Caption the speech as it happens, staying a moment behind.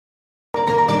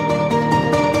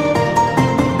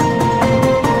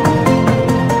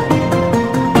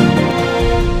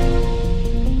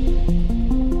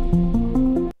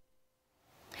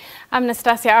I'm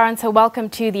Nastasia Aronso. Welcome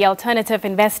to The Alternative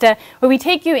Investor, where we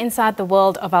take you inside the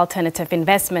world of alternative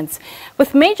investments.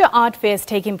 With major art fairs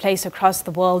taking place across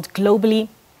the world globally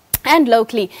and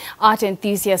locally, art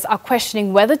enthusiasts are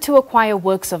questioning whether to acquire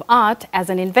works of art as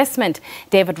an investment.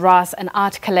 Dawid Ras, an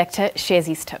art collector, shares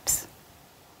his tips.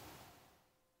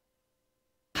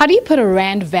 How do you put a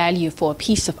rand value for a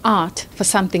piece of art for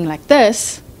something like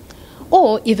this?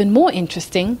 Or, even more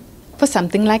interesting, for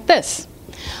something like this?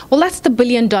 Well, that's the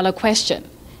billion-dollar question.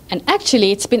 And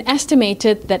actually, it's been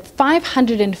estimated that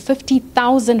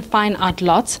 550,000 fine art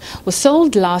lots were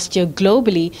sold last year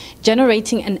globally,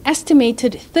 generating an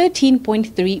estimated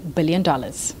 $13.3 billion.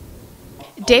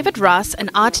 Dawid Ras, an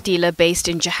art dealer based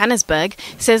in Johannesburg,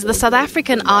 says the South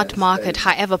African art market,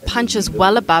 however, punches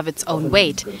well above its own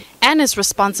weight and is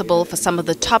responsible for some of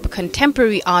the top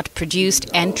contemporary art produced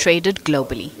and traded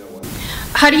globally.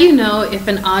 How do you know if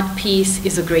an art piece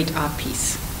is a great art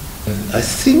piece? I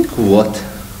think what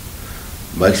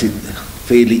makes it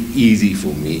fairly easy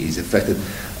for me is the fact that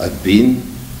I've been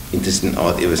interested in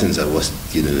art ever since I was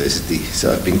at university.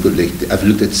 So I've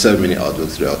looked at so many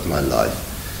artworks throughout my life.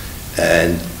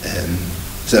 And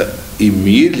so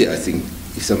immediately I think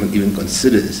if someone even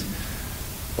considers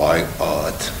buying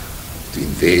art to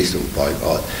invest or buying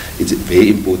art, it's very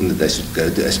important that they should go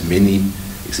to as many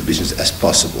exhibitions as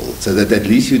possible, so that at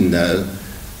least you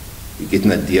get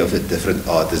an idea of a different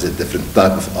art, there's a different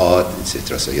type of art,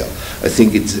 etc. So yeah, I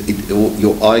think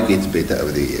your eye gets better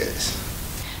over the years.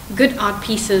 Good art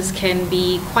pieces can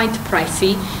be quite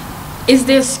pricey. Is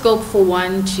there scope for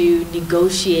one to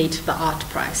negotiate the art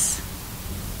price?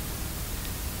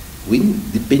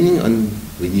 Depending on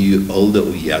whether you're older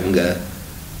or younger,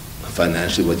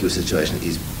 financially what your situation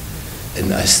is.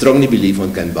 And I strongly believe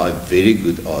one can buy very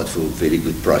good art for very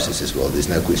good prices as well. There's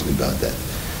no question about that.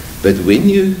 But when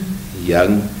you're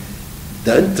young,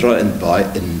 don't try and buy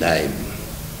a name.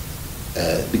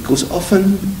 Because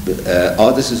often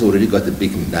artist has already got a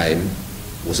big name,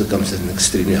 also comes with an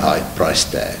extremely high price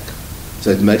tag.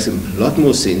 So it makes a lot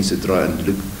more sense to try and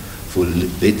look for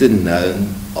better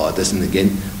known artists, and again,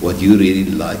 what you really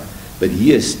like. But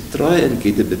yes, try and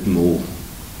get a bit more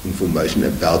information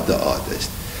about the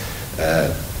artist.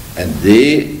 And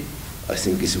there, I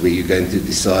think, is where you're going to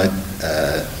decide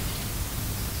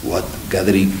what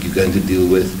gallery you're going to deal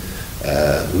with,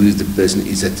 who is the person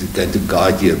is that going to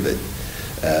guide you a bit.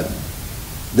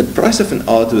 The price of an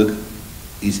artwork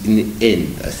is, in the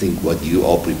end, I think, what you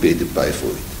are prepared to pay for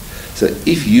it. So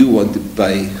if you want to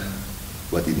pay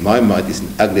what in my mind is an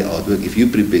ugly artwork, if you're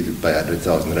prepared to pay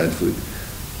 100,000 rand for it,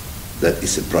 that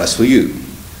is a price for you.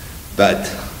 But,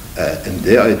 and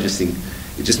there I just think,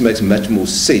 it just makes much more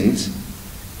sense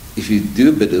if you do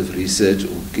a bit of research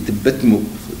or get a bit more,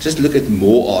 just look at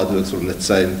more artworks from that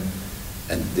same,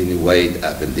 and then you weigh it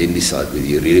up and then decide whether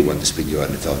you really want to spend your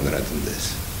 100,000 rand on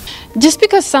this. Just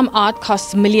because some art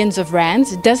costs millions of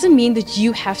rands doesn't mean that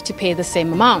you have to pay the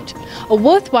same amount. A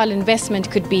worthwhile investment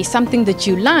could be something that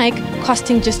you like,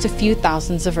 costing just a few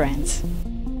thousands of rands.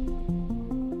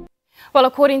 Well,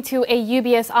 according to a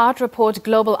UBS art report,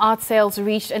 global art sales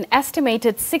reached an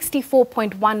estimated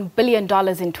 $64.1 billion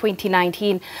in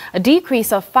 2019, a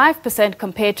decrease of 5%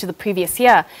 compared to the previous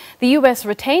year. The US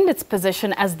retained its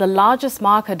position as the largest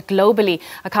market globally,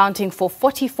 accounting for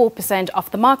 44% of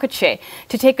the market share.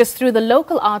 To take us through the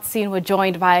local art scene, we're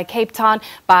joined via Cape Town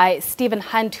by Stephen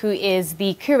Hunt, who is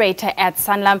the curator at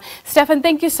Sanlam. Stephen,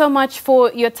 thank you so much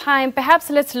for your time. Perhaps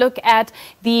let's look at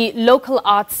the local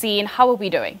art scene. How are we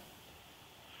doing?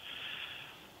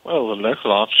 Well, the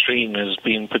local art scene has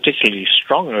been particularly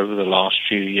strong over the last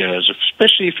few years,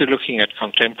 especially if you're looking at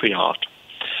contemporary art.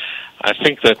 I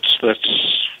think that's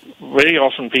very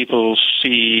often people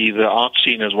see the art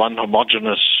scene as one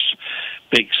homogeneous,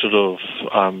 big sort of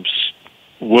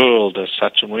world as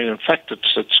such, and when in fact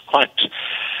it's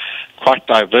quite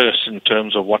diverse in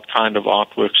terms of what kind of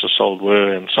artworks are sold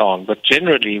where and so on. But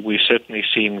generally, we've certainly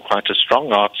seen quite a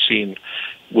strong art scene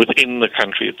within the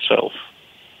country itself.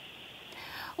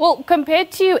 Well,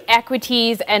 compared to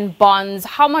equities and bonds,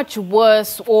 how much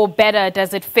worse or better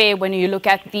does it fare when you look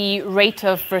at the rate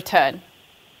of return?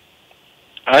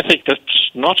 I think that's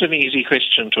not an easy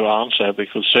question to answer,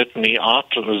 because certainly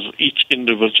art, as each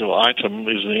individual item,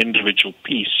 is an individual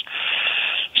piece.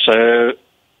 So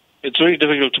it's very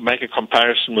difficult to make a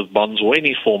comparison with bonds or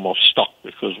any form of stock,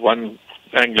 because one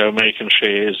Anglo-American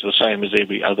share is the same as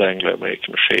every other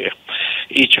Anglo-American share.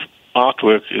 Each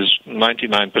artwork is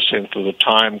 99% of the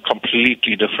time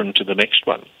completely different to the next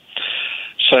one.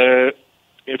 So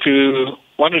if you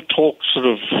want to talk sort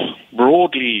of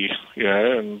broadly,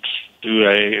 and do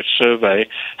a survey,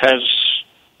 has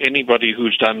anybody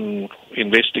who's done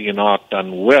investing in art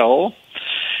done well,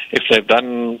 if they've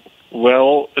done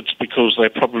well, it's because they're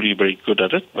probably very good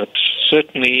at it. But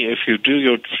certainly, if you do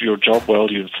your job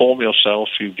well, you inform yourself,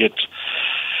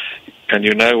 and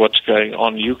you know what's going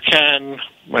on, you can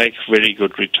make very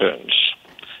good returns.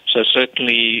 So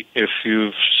certainly, if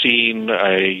you've seen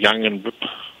a young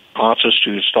artist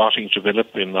who's starting to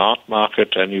develop in the art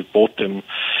market and you've bought them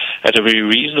at a very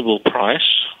reasonable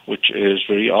price, which is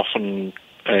very often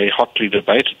a hotly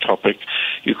debated topic,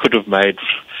 you could have made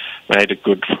a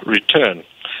good return.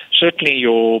 Certainly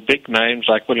your big names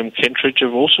like William Kentridge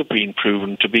have also been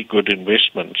proven to be good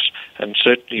investments. And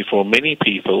certainly for many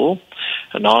people,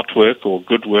 an artwork or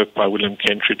good work by William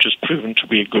Kentridge has proven to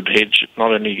be a good hedge,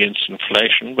 not only against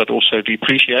inflation, but also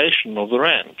depreciation of the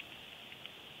rand.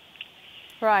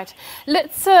 Right.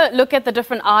 Let's look at the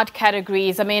different art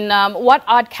categories. I mean, what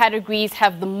art categories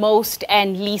have the most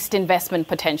and least investment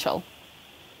potential?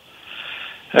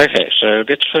 Okay, so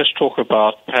let's first talk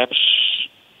about perhaps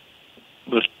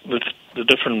the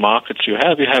different markets you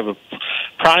have. You have a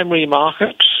primary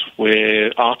market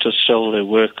where artists sell their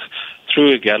work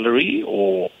through a gallery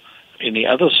or any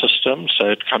other system, so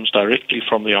it comes directly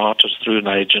from the artist through an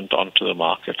agent onto the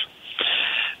market.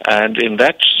 And in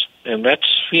that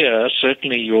sphere,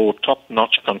 certainly your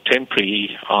top-notch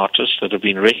contemporary artists that have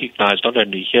been recognized not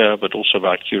only here but also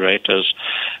by curators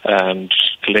and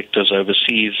collectors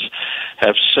overseas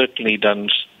have certainly done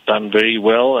very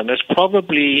well, and it's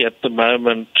probably at the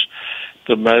moment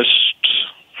the most,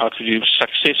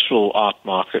 successful art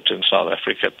market in South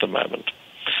Africa at the moment.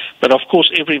 But of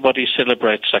course everybody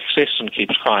celebrates success and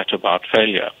keeps quiet about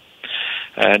failure.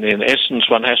 And in essence,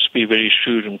 one has to be very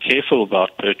shrewd and careful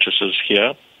about purchases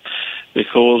here,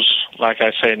 because, like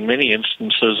I say, in many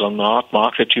instances on the art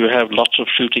market, you have lots of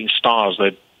shooting stars.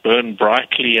 They burn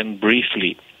brightly and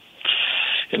briefly,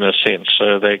 in a sense.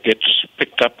 So they get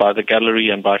picked up by the gallery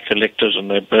and by collectors, and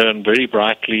they burn very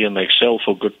brightly, and they sell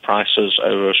for good prices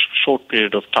over a short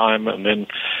period of time, and then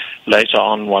later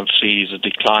on one sees a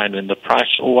decline in the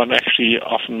price, or one actually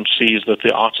often sees that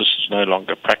the artist is no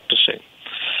longer practicing.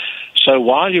 So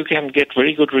while you can get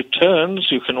very good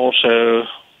returns, you can also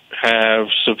have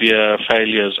severe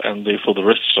failures, and therefore the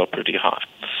risks are pretty high.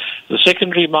 The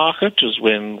secondary market is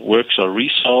when works are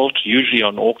resold, usually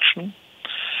on auction.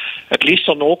 At least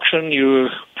on auction, you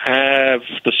have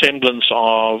the semblance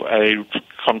of a,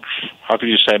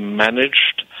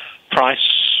 managed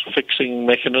price-fixing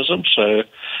mechanism. So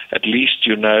at least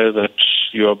you know that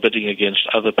you are bidding against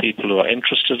other people who are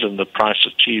interested, and the price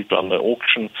achieved on the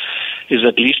auction is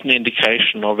at least an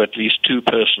indication of at least two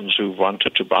persons who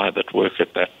wanted to buy that work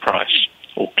at that price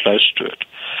or close to it.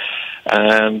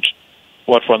 And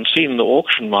what one's seen in the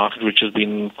auction market, which has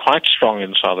been quite strong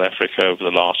in South Africa over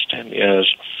the last 10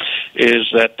 years, is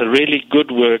that the really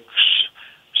good works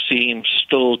seem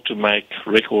still to make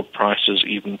record prices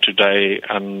even today,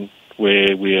 and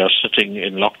where we are sitting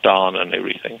in lockdown and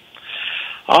everything.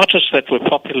 Artists that were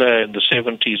popular in the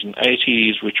 70s and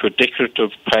 80s, which were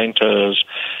decorative painters,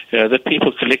 that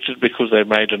people collected because they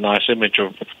made a nice image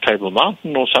of Table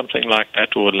Mountain or something like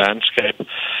that, or a landscape,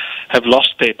 have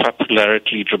lost their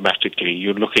popularity dramatically.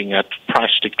 You're looking at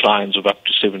price declines of up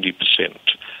to 70%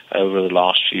 over the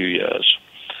last few years.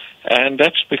 And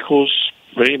that's because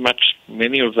very much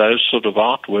many of those sort of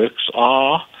artworks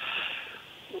are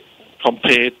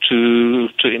compared to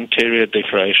interior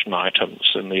decoration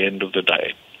items in the end of the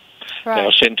day. Right. They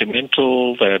are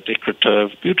sentimental, they are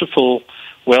decorative, beautiful,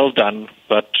 well done,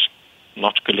 but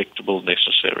not collectible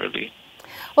necessarily.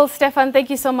 Well, Stefan, thank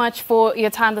you so much for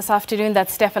your time this afternoon.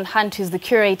 That's Stefan Hunt, who's the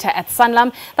curator at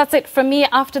Sanlam. That's it from me.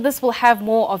 After this, we'll have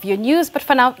more of your news, but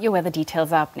for now, your weather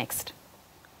details are up next.